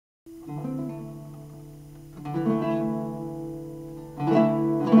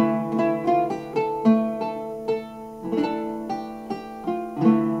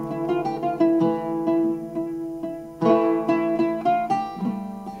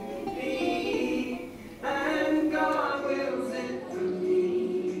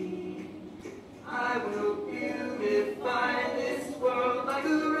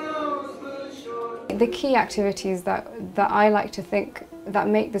the key activities that I like to think that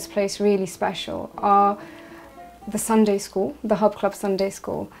make this place really special are the Sunday school, the Hub Club Sunday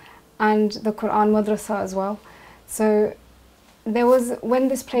School, and the Quran Madrasa as well. So when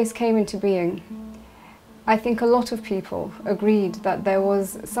this place came into being, I think a lot of people agreed that there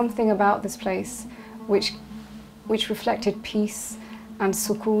was something about this place which reflected peace and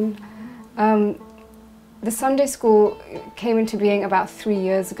sukoon. The Sunday school came into being about 3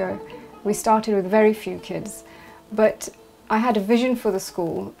 years ago. We started with very few kids, but I had a vision for the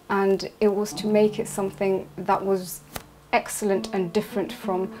school, and it was to make it something that was excellent and different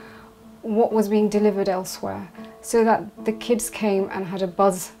from what was being delivered elsewhere, so that the kids came and had a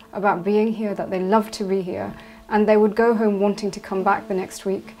buzz about being here, that they loved to be here, and they would go home wanting to come back the next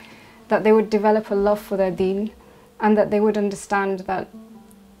week, that they would develop a love for their deen, and that they would understand that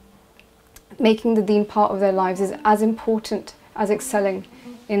making the deen part of their lives is as important as excelling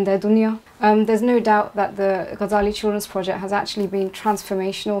in their dunya. There's no doubt that the Ghazali Children's Project has actually been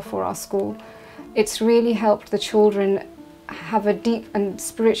transformational for our school. It's really helped the children have a deep and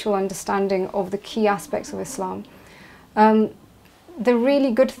spiritual understanding of the key aspects of Islam. The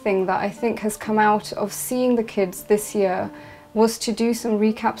really good thing that I think has come out of seeing the kids this year was to do some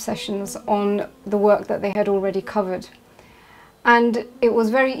recap sessions on the work that they had already covered. And it was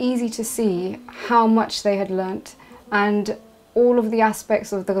very easy to see how much they had learnt, and all of the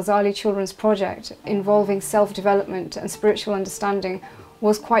aspects of the Ghazali Children's Project involving self-development and spiritual understanding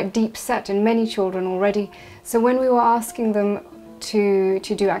was quite deep set in many children already. So when we were asking them to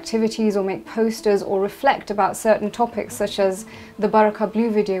do activities or make posters or reflect about certain topics, such as the Barakah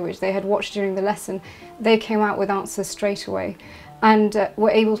Blue video which they had watched during the lesson, they came out with answers straight away, and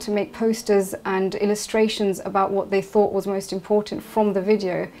were able to make posters and illustrations about what they thought was most important from the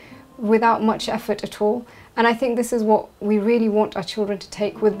video without much effort at all. And I think this is what we really want our children to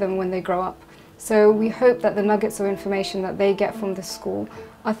take with them when they grow up. So we hope that the nuggets of information that they get from this school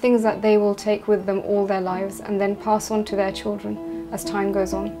are things that they will take with them all their lives and then pass on to their children as time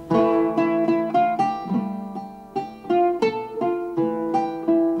goes on.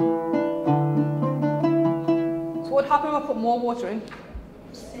 So what happened if I put more water in?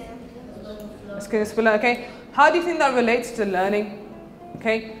 It's going to spill out, okay? How do you think that relates to learning?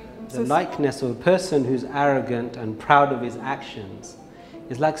 Okay? The likeness of a person who's arrogant and proud of his actions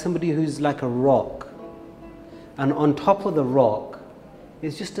is like somebody who's like a rock, and on top of the rock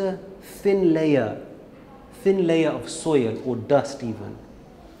is just a thin layer of soil or dust even.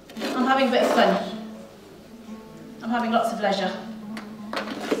 I'm having a bit of fun. I'm having lots of leisure.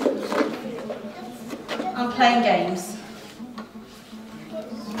 I'm playing games.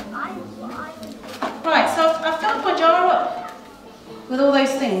 Right, so I've filled my jar up with all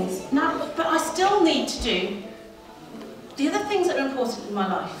those things. Now, but I still need to do the other things that are important in my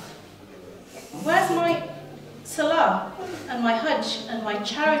life. Where's my salah and my hajj and my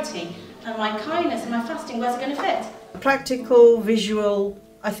charity and my kindness and my fasting? Where's it going to fit? Practical, visual.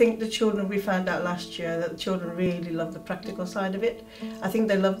 I think the children, we found out last year that the children really love the practical side of it. I think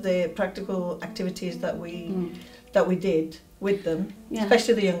they love the practical activities that we did with them, yeah.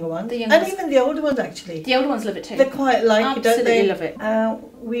 Especially the younger ones, and even the older ones actually. The older ones love it too. They quite like it, don't they? Absolutely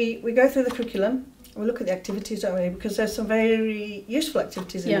love it. We go through the curriculum. We look at the activities, don't we? Because there's some very useful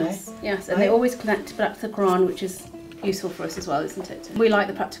activities in there. Yes, and they always connect back to the Quran, which is useful for us as well, isn't it? We like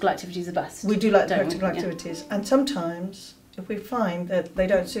the practical activities the best. We do like the practical activities, and sometimes if we find that they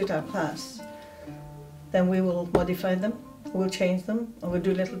don't suit our class, then we will modify them. We'll change them, and we'll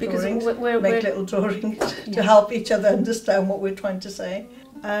do little drawings, make little drawings to help each other understand what we're trying to say.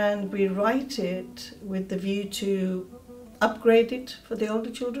 And we write it with the view to upgrade it for the older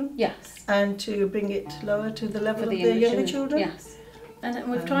children. Yes. And to bring it lower to the level of the younger children. Yes. And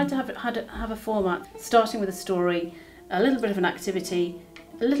we've tried to have a format, starting with a story, a little bit of an activity,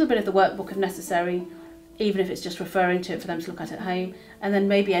 a little bit of the workbook if necessary, even if it's just referring to it for them to look at home, and then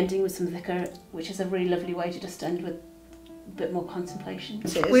maybe ending with some dhikr, which is a really lovely way to just end with a bit more contemplation.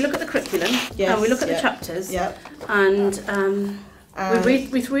 We look at the curriculum, and we look at the chapters, and we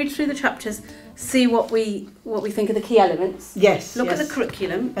read through the chapters, see what we think are the key elements. Yes. Look at the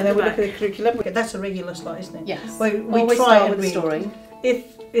curriculum, and then we look at the curriculum. That's a regular slot, isn't it? Yes. We always try start and with read. the story.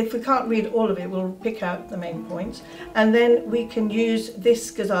 If we can't read all of it, we'll pick out the main points, and then we can use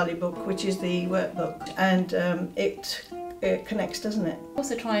this Ghazali book, which is the workbook, and it connects, doesn't it?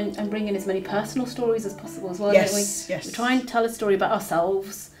 Also try and bring in as many personal stories as possible as well, yes, don't we? Yes. We try and tell a story about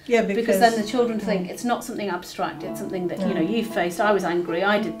ourselves. Yeah, because then the children think it's not something abstract, it's something that, you know, you faced, I was angry,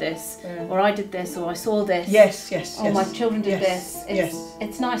 I did this, or I did this, or I saw this. Yes. Or my children did this.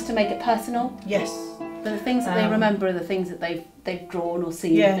 It's nice to make it personal. Yes. But the things that they remember are the things that they've they've drawn or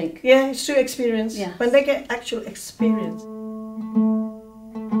seen. Yeah, I think. yeah, it's through experience. Yeah. When they get actual experience.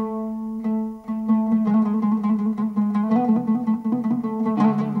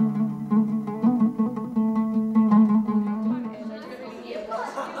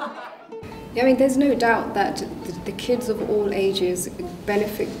 I mean, there's no doubt that the kids of all ages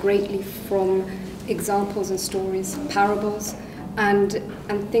benefit greatly from examples and stories, parables, and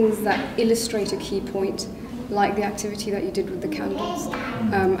things that illustrate a key point, like the activity that you did with the candles,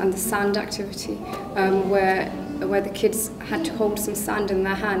 and the sand activity, where the kids had to hold some sand in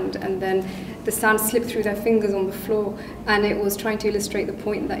their hand, and then the sand slipped through their fingers on the floor, and it was trying to illustrate the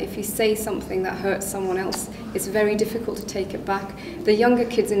point that if you say something that hurts someone else, it's very difficult to take it back. The younger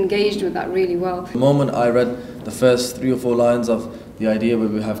kids engaged with that really well. The moment I read the first 3 or 4 lines of the idea where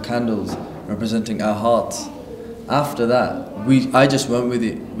we have candles representing our hearts, after that, I just went with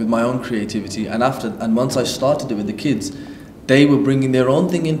it, with my own creativity, and once I started it with the kids, they were bringing their own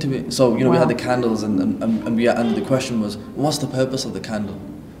thing into it. So, you know, we had the candles, and the question was, what's the purpose of the candle?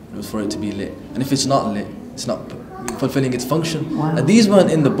 It was for it to be lit. And if it's not lit, it's not fulfilling its function. Wow. And these weren't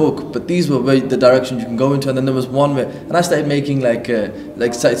in the book, but these were the directions you can go into. And then there was one where, and I started making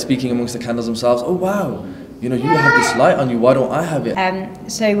started speaking amongst the candles themselves. Oh wow, you know, you have this light on you, why don't I have it?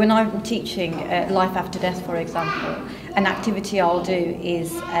 So when I'm teaching life after death, for example, an activity I'll do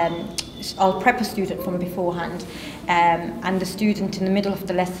is I'll prep a student from beforehand, and the student in the middle of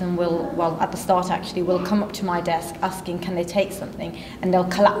the lesson at the start actually, will come up to my desk asking can they take something, and they'll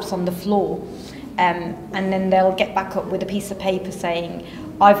collapse on the floor, and then they'll get back up with a piece of paper saying,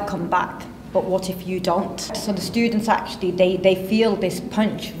 I've come back, but what if you don't? So the students actually, they feel this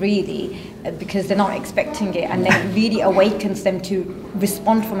punch really, because they're not expecting it, and it really awakens them to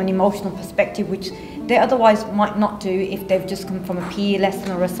respond from an emotional perspective, which they otherwise might not do if they've just come from a PE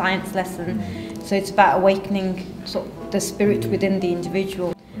lesson or a science lesson. So it's about awakening sort of the spirit within the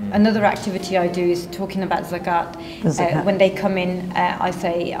individual. Another activity I do is talking about zakat. When they come in, I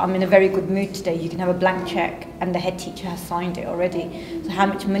say, I'm in a very good mood today, you can have a blank check, and the head teacher has signed it already. So how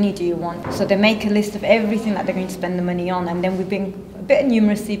much money do you want? So they make a list of everything that they're going to spend the money on, and then we bring a bit of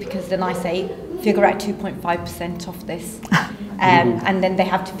numeracy, because then I say, figure out 2.5% of this. And then they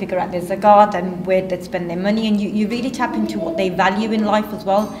have to figure out their zakat and where they'd spend their money, and you really tap into what they value in life as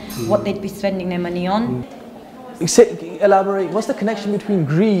well, what they'd be spending their money on. Elaborate, what's the connection between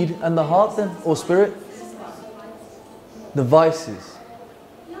greed and the heart then, or spirit? The vices.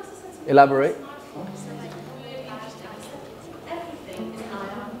 Elaborate.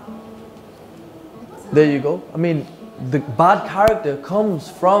 There you go. I mean, the bad character comes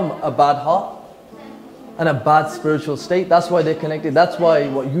from a bad heart and a bad spiritual state. That's why they're connected. That's why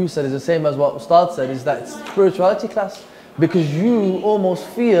what you said is the same as what Ustad said, is that it's spirituality class. Because you almost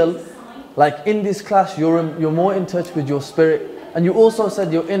feel like in this class you're more in touch with your spirit. And you also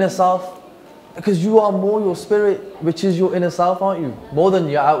said your inner self, because you are more your spirit, which is your inner self, aren't you? More than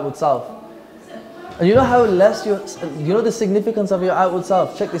your outward self. And you know how less you know the significance of your outward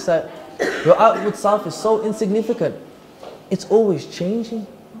self? Check this out. Your outward self is so insignificant. It's always changing.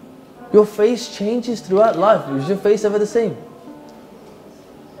 Your face changes throughout life. Is your face ever the same?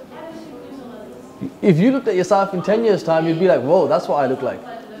 If you looked at yourself in 10 years' time, you'd be like, whoa, that's what I look like.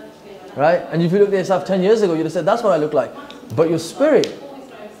 Right? And if you looked at yourself 10 years ago, you'd have said, that's what I look like. But your spirit,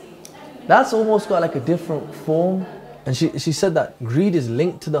 that's almost got like a different form. And she said that greed is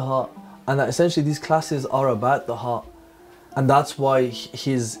linked to the heart, and that essentially these classes are about the heart. And that's why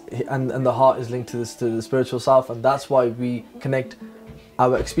and the heart is linked to the spiritual self, and that's why we connect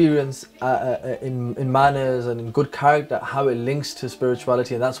our experience in manners and in good character, how it links to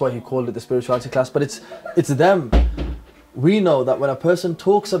spirituality, and that's why he called it the spirituality class. But it's them. We know that when a person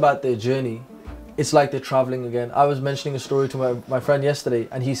talks about their journey, it's like they're traveling again. I was mentioning a story to my friend yesterday,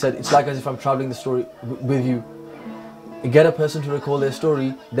 and he said, it's like as if I'm traveling the story with you. You get a person to recall their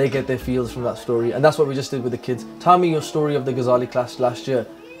story, they get their feels from that story. And that's what we just did with the kids. Tell me your story of the Ghazali class last year,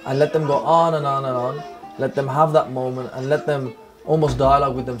 and let them go on and on and on. Let them have that moment, and let them almost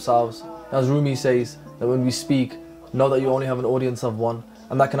dialogue with themselves. As Rumi says, that when we speak, know that you only have an audience of one.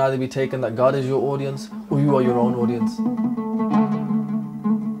 And that can either be taken that God is your audience, or you are your own audience.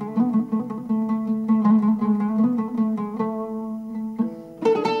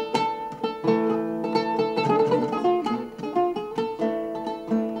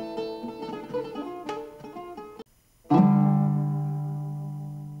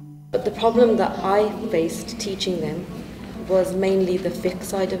 But the problem that I faced teaching them was mainly the fiqh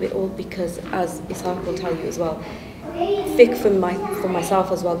side of it all, because as Ishaq will tell you as well, fiqh for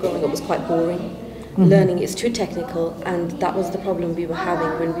myself as well growing up was quite boring. Learning is too technical, and that was the problem we were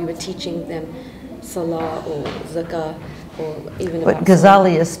having when we were teaching them salah or zakah or even but about... But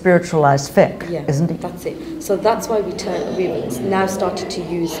Ghazali is spiritualized fiqh, yeah, isn't he? That's it. So that's why we've now started to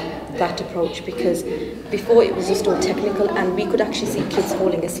use that approach, because before it was just all technical and we could actually see kids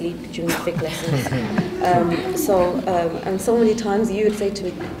falling asleep during the fiqh lessons. And so many times you would say to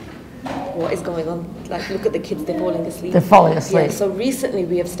me, what is going on? Like, look at the kids, they're falling asleep. They're falling asleep. Yeah, so recently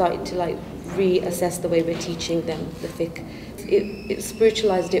we have started to like reassess the way we're teaching them the fiqh. It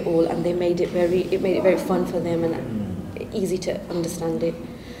spiritualized it all, and they made it very fun for them and easy to understand it.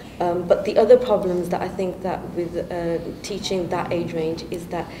 But the other problems that I think that with teaching that age range is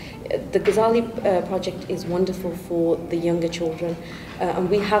that the Ghazali project is wonderful for the younger children, and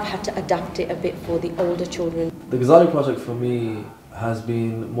we have had to adapt it a bit for the older children. The Ghazali project for me has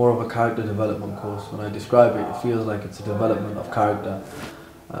been more of a character development course. When I describe it, it feels like it's a development of character,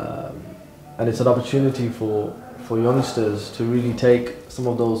 and it's an opportunity for youngsters to really take some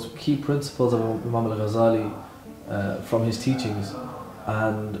of those key principles of Imam al-Ghazali from his teachings,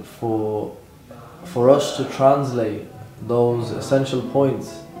 and for us to translate those essential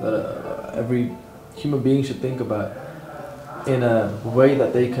points that every human being should think about in a way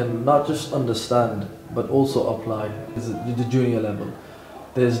that they can not just understand but also apply at the junior level.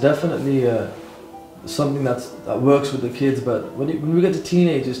 There's definitely something that works with the kids, but when we get to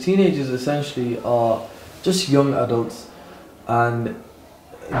teenagers essentially are just young adults, and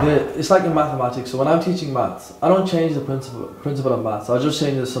it's like in mathematics. So when I'm teaching maths, I don't change the principle of maths, I just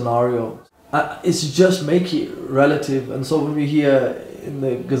change the scenario. It's just make it relative. And so when we hear in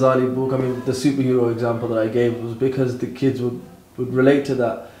the Ghazali book, I mean the superhero example that I gave was because the kids would relate to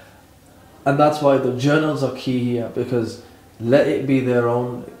that. And that's why the journals are key here, because let it be their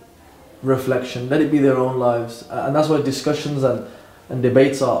own reflection, let it be their own lives. And that's why discussions and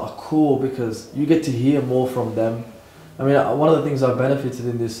debates are cool, because you get to hear more from them. I mean, one of the things I've benefited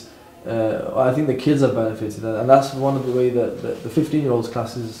in this, I think the kids have benefited, and that's one of the way that the 15-year-olds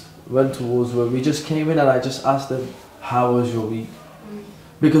classes went towards, where we just came in and I just asked them, how was your week?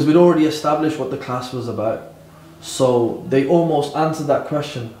 Because we'd already established what the class was about. So they almost answered that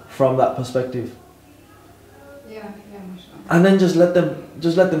question from that perspective. And then just let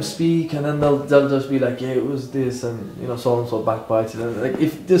them speak, and then they'll just be like, yeah, it was this, and you know, so and so backbited. And like,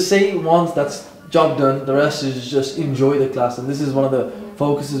 if they say it once, that's job done. The rest is just enjoy the class, and this is one of the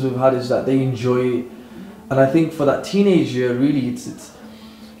focuses we've had, is that they enjoy it. And I think for that teenage year, really, it's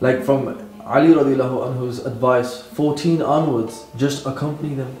like from Ali radiallahu anhu's advice, 14 onwards, just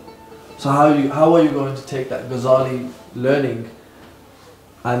accompany them. So how are you going to take that Ghazali learning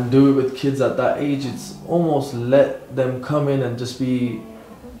and do it with kids at that age? It's almost let them come in and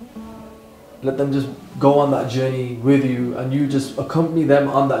let them just go on that journey with you, and you just accompany them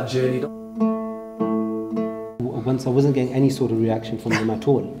on that journey. Once I wasn't getting any sort of reaction from them at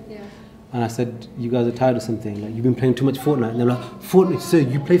all. And I said, you guys are tired of something, like you've been playing too much Fortnite. And they're like, Fortnite, sir,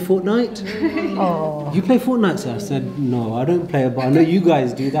 you play Fortnite? Oh. You play Fortnite, sir? I said, no, I don't play it, but I know you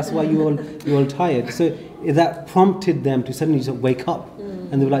guys do, that's why you're all tired. So that prompted them to suddenly just wake up.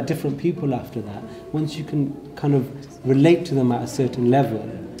 And they were like different people after that, once you can kind of relate to them at a certain level.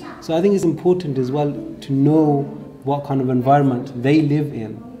 So I think it's important as well to know what kind of environment they live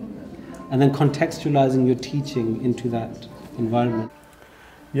in, and then contextualizing your teaching into that environment.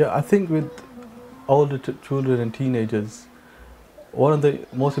 Yeah, I think with older children and teenagers, one of the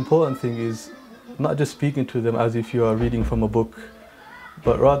most important things is not just speaking to them as if you are reading from a book,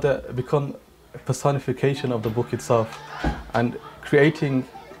 but rather become a personification of the book itself, and creating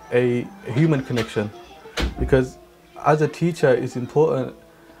a human connection. Because as a teacher, it's important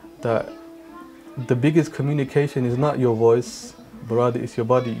that the biggest communication is not your voice, but rather it's your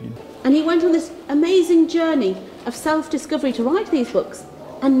body. And he went on this amazing journey of self-discovery to write these books.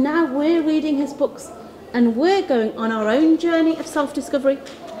 And now we're reading his books, and we're going on our own journey of self-discovery.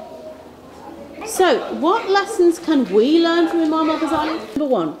 So, what lessons can we learn from Imam al-Ghazali? Number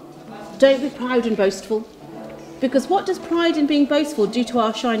one, don't be proud and boastful. Because what does pride in being boastful do to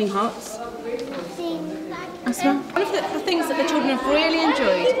our shining hearts? Asma? One of the things that the children have really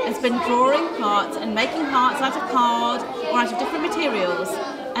enjoyed has been drawing hearts and making hearts out of card or out of different materials,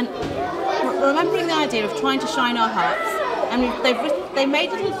 and remembering the idea of trying to shine our hearts. And they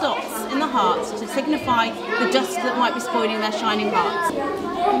made little dots in the hearts to signify the dust that might be spoiling their shining hearts.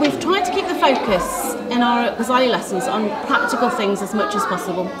 We've tried to keep the focus in our Ghazali lessons on practical things as much as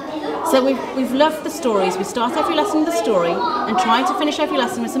possible. So we've loved the stories. We start every lesson with a story and try to finish every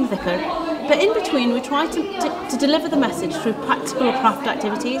lesson with some dhikr. But in between, we try to deliver the message through practical or craft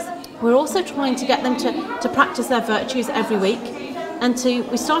activities. We're also trying to get them to practice their virtues every week. And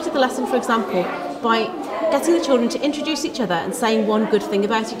we started the lesson, for example, by getting the children to introduce each other and saying one good thing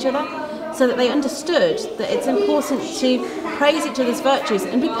about each other. So so that they understood that it's important to praise each other's virtues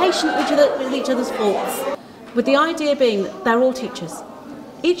and be patient with each other's faults. With the idea being that they're all teachers.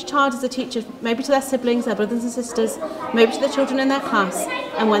 Each child is a teacher, maybe to their siblings, their brothers and sisters, maybe to the children in their class,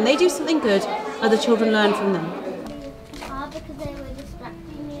 and when they do something good, other children learn from them. Because they were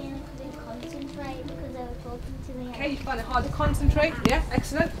distracting me and couldn't concentrate because they were talking to me. Okay, you find it hard to concentrate? Yeah,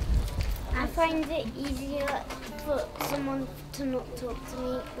 excellent. I find it easier for someone to not talk to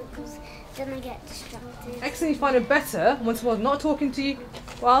me because then I get distracted. Excellent, you find it better when someone's not talking to you.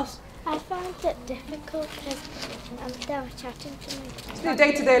 What else? I found it difficult because they were chatting to me. In your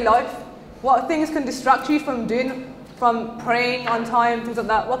day-to-day life, what things can distract you from praying on time, things like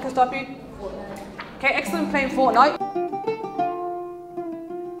that? What can stop you? Okay, excellent, playing Fortnite.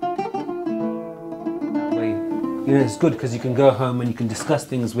 You know, it's good because you can go home and you can discuss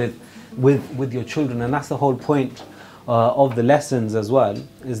things with your children, and that's the whole point of the lessons as well,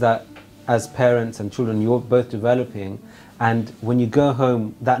 is that as parents and children, you're both developing, and when you go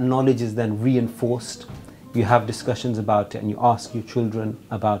home, that knowledge is then reinforced. You have discussions about it and you ask your children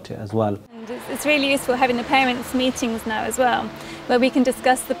about it as well. And it's really useful having the parents' meetings now as well, where we can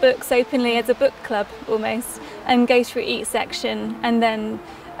discuss the books openly as a book club almost, and go through each section, and then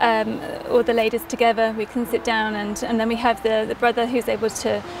all the ladies together, we can sit down, and then we have the brother who's able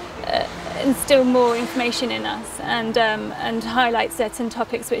to instill more information in us and highlight certain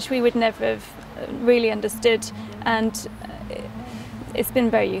topics which we would never have really understood, and it's been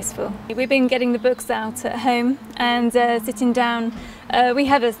very useful. We've been getting the books out at home and sitting down. We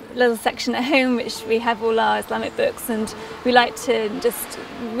have a little section at home which we have all our Islamic books, and we like to just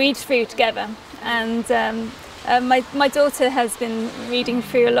read through together. And my daughter has been reading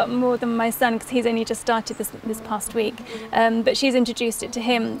through a lot more than my son, because he's only just started this past week, but she's introduced it to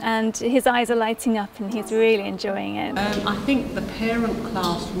him and his eyes are lighting up and he's really enjoying it. I think the parent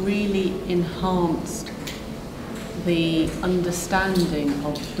class really enhanced the understanding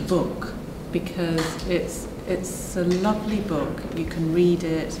of the book, because it's a lovely book. You can read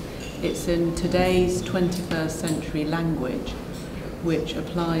it. It's in today's 21st century language, which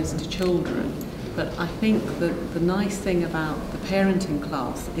applies to children. But I think that the nice thing about the parenting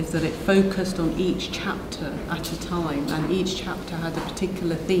class is that it focused on each chapter at a time, and each chapter had a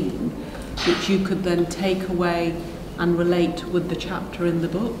particular theme which you could then take away and relate with the chapter in the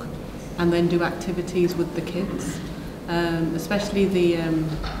book, and then do activities with the kids. Especially the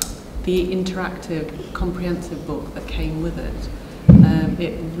interactive, comprehensive book that came with it.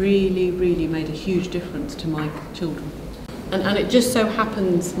 It really made a huge difference to my children. And it just so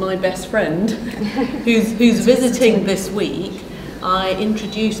happens my best friend, who's visiting this week, I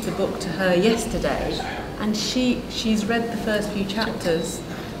introduced the book to her yesterday, and she's read the first few chapters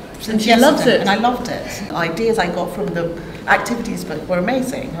and she loves it. And I loved it. Ideas I got from the activities book were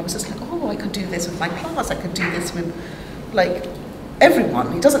amazing. I was just like, oh, I could do this with my class, I could do this with like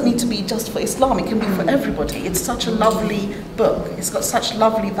everyone. It doesn't need to be just for Islam, it can be for everybody. It's such a lovely book, it's got such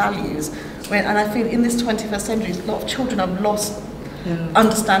lovely values. And I feel in this 21st century, a lot of children have lost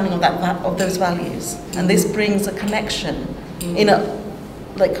understanding of those values. And this brings a connection in a,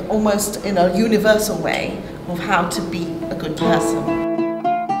 like almost in a universal way of how to be a good person.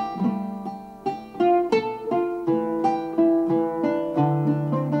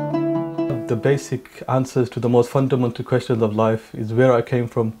 The basic answers to the most fundamental questions of life is where I came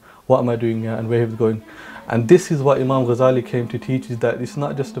from, what am I doing here, and where he's going. And this is what Imam Ghazali came to teach, is that it's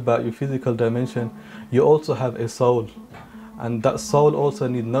not just about your physical dimension, you also have a soul. And that soul also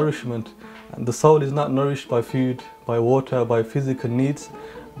needs nourishment. And the soul is not nourished by food, by water, by physical needs,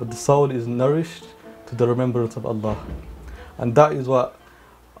 but the soul is nourished to the remembrance of Allah. And that is what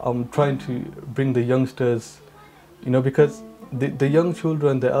I'm trying to bring the youngsters, you know, because the young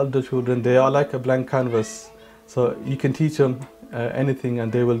children, the elder children, they are like a blank canvas. So you can teach them anything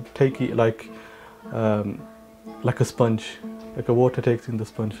and they will take it like a sponge, like a water takes in the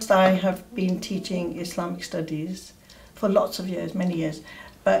sponge. I have been teaching Islamic studies for lots of years, many years,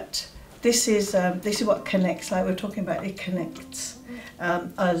 but this is what connects, like we're talking about, it connects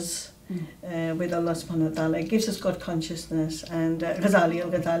us with Allah subhanahu wa ta'ala. It gives us God consciousness and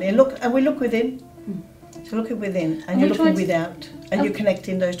al-ghazali, and we look within. So look within, and you're looking without, and you're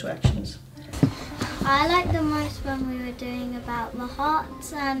connecting those two actions. I liked the most when we were doing about the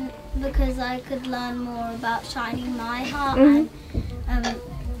hearts, and because I could learn more about shining my heart and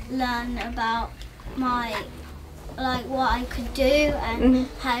learn about my, like what I could do and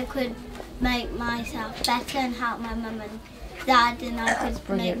how I could make myself better and help my mum and dad, and I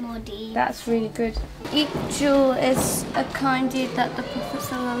could make more deeds. That's really good. Each jewel is a kind deed that the Prophet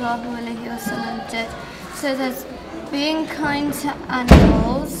ﷺ did. So there's being kind to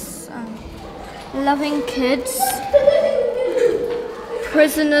animals, loving kids,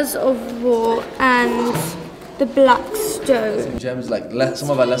 prisoners of war, and the Black Stone. Gems, like some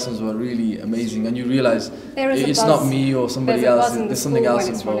of our lessons were really amazing, and you realise it's not me or somebody else. There's something else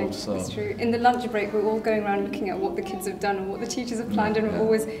involved. So it's true. In the lunch break, we're all going around looking at what the kids have done and what the teachers have planned, and we're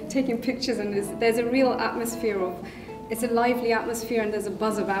always taking pictures. And there's a real atmosphere of. It's a lively atmosphere and there's a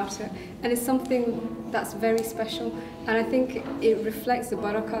buzz about it, and it's something that's very special, and I think it reflects the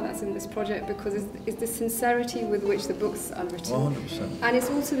barakah that's in this project, because it's the sincerity with which the books are written, 100%. and it's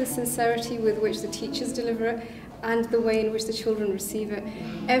also the sincerity with which the teachers deliver it and the way in which the children receive it.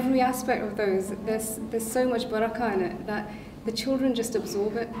 Every aspect of those, there's so much barakah in it that the children just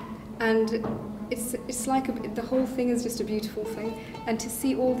absorb it, and it's like the whole thing is just a beautiful thing. And to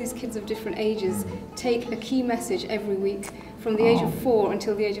see all these kids of different ages take a key message every week from the age of 4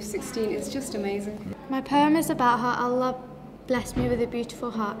 until the age of 16 is just amazing. My poem is about how Allah blessed me with a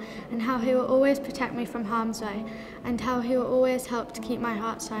beautiful heart, and how He will always protect me from harm's way, and how He will always help to keep my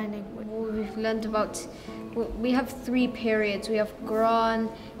heart shining. We've learned about, we have 3 periods. We have Quran,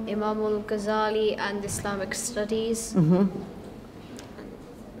 Imam al-Ghazali, and Islamic studies.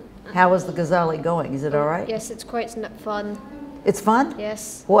 How is the Ghazali going? Is it all right? Yes, it's quite fun. It's fun?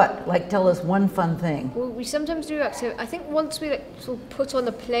 Yes. What? Like, tell us one fun thing. Well, we sometimes do I think once we sort of put on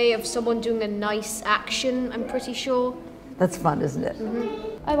a play of someone doing a nice action, I'm pretty sure. That's fun, isn't it?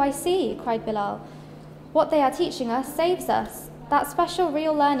 Oh, I see, cried Bilal. What they are teaching us saves us. That special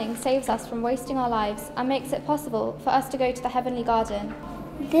real learning saves us from wasting our lives and makes it possible for us to go to the heavenly garden.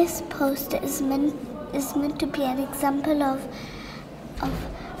 This poster is meant to be an example of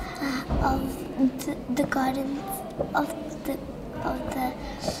the guidance of the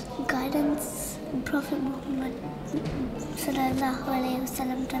guidance Prophet Muhammad sallallahu alaihi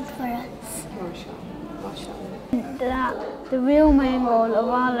wasallam done for us. That the real main goal of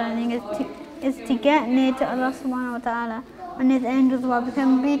our learning is to get near to Allah subhanahu wa ta'ala and His angels while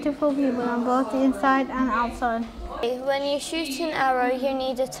becoming beautiful people on both the inside and outside. When you shoot an arrow, you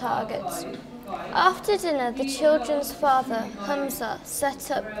need a target. After dinner, the children's father, Hamza,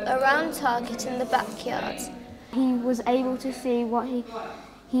 set up a round target in the backyard. He was able to see what he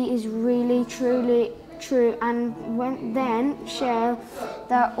is really, truly true, and then share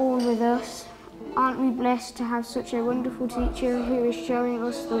that all with us. Aren't we blessed to have such a wonderful teacher who is showing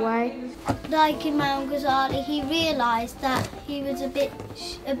us the way? Like Imam Ghazali, he realised that he was a bit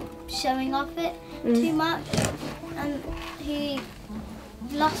showing off it too much, and he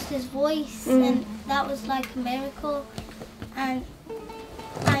lost his voice, and that was like a miracle. And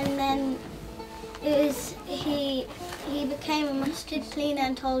then he became a masjid cleaner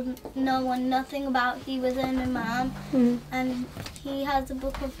and told no one nothing about he was an imam, and he has a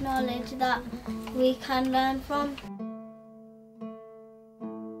book of knowledge that we can learn from.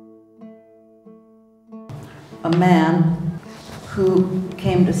 A man who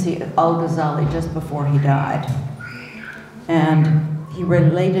came to see al-Ghazali just before he died, and he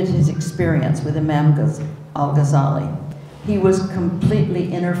related his experience with Imam al-Ghazali. He was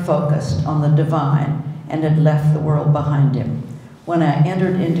completely inner-focused on the divine and had left the world behind him. When I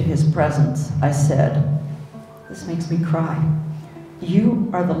entered into his presence, I said, "This makes me cry. You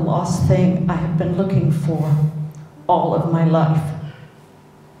are the lost thing I have been looking for all of my life."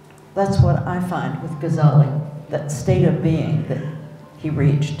 That's what I find with Ghazali, that state of being that he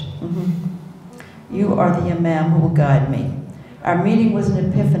reached. You are the Imam who will guide me. Our meeting was an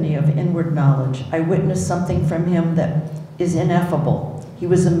epiphany of inward knowledge. I witnessed something from him that is ineffable. He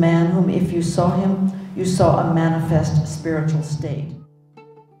was a man whom, if you saw him, you saw a manifest spiritual state.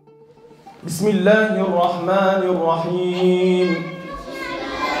 Bismillahir Rahmanir Rahim.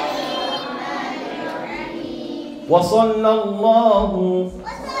 Wa sallallahu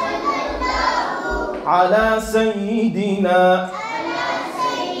ala sayyidina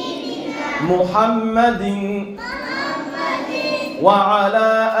Muhammadin wa ala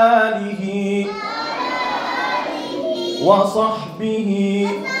alihi wa sahbihi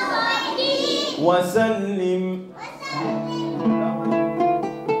wa sallim.